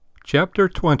Chapter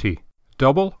 20.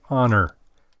 Double Honor.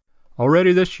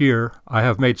 Already this year I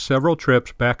have made several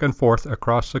trips back and forth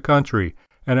across the country,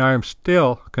 and I am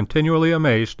still continually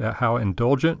amazed at how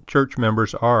indulgent church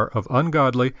members are of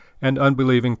ungodly and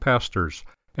unbelieving pastors,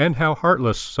 and how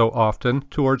heartless so often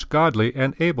towards godly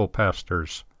and able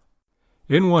pastors.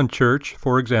 In one church,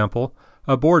 for example,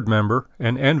 a board member,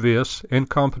 an envious,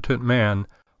 incompetent man,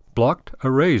 blocked a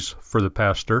raise for the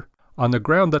pastor on the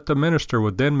ground that the minister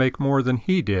would then make more than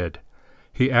he did.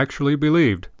 He actually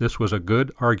believed this was a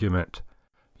good argument.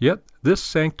 Yet this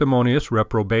sanctimonious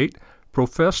reprobate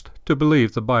professed to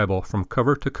believe the Bible from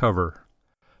cover to cover.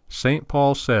 St.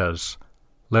 Paul says,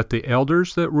 "Let the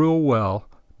elders that rule well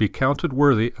be counted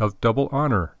worthy of double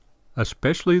honor,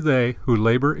 especially they who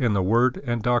labor in the word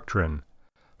and doctrine.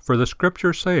 For the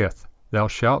Scripture saith, Thou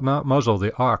shalt not muzzle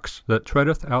the ox that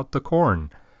treadeth out the corn,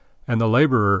 and the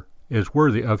laborer is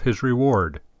worthy of his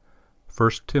reward."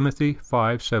 1 Timothy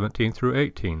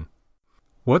 5:17-18.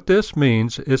 What this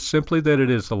means is simply that it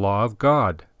is the law of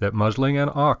God that muzzling an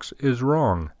ox is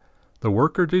wrong. The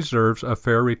worker deserves a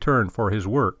fair return for his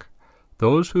work.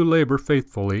 Those who labor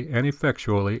faithfully and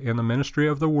effectually in the ministry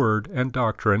of the Word and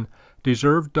doctrine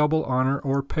deserve double honor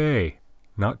or pay.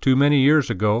 Not too many years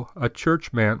ago, a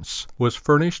church manse was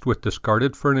furnished with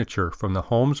discarded furniture from the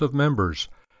homes of members,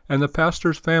 and the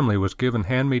pastor's family was given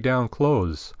hand-me-down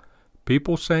clothes.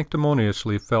 People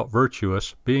sanctimoniously felt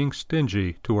virtuous, being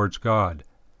stingy towards God.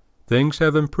 Things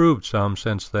have improved some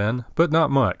since then, but not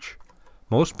much.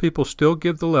 Most people still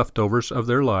give the leftovers of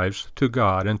their lives to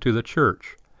God and to the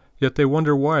church, yet they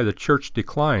wonder why the church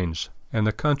declines and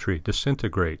the country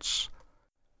disintegrates.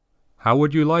 How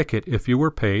would you like it if you were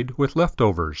paid with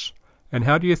leftovers? And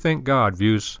how do you think God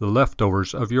views the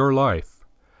leftovers of your life?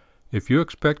 If you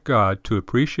expect God to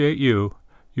appreciate you,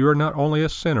 you are not only a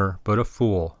sinner, but a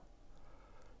fool.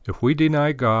 If we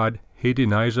deny God, He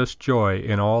denies us joy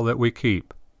in all that we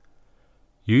keep.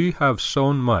 Ye have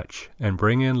sown much, and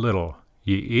bring in little.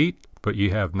 Ye eat, but ye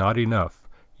have not enough.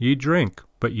 Ye drink,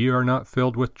 but ye are not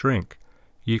filled with drink.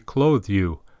 Ye clothe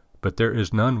you, but there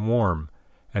is none warm.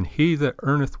 And he that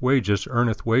earneth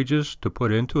wages to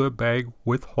put into a bag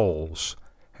with holes.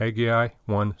 Haggai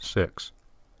 1:6.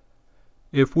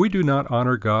 If we do not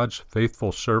honor God's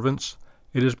faithful servants,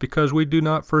 it is because we do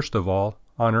not first of all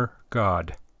honor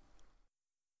God.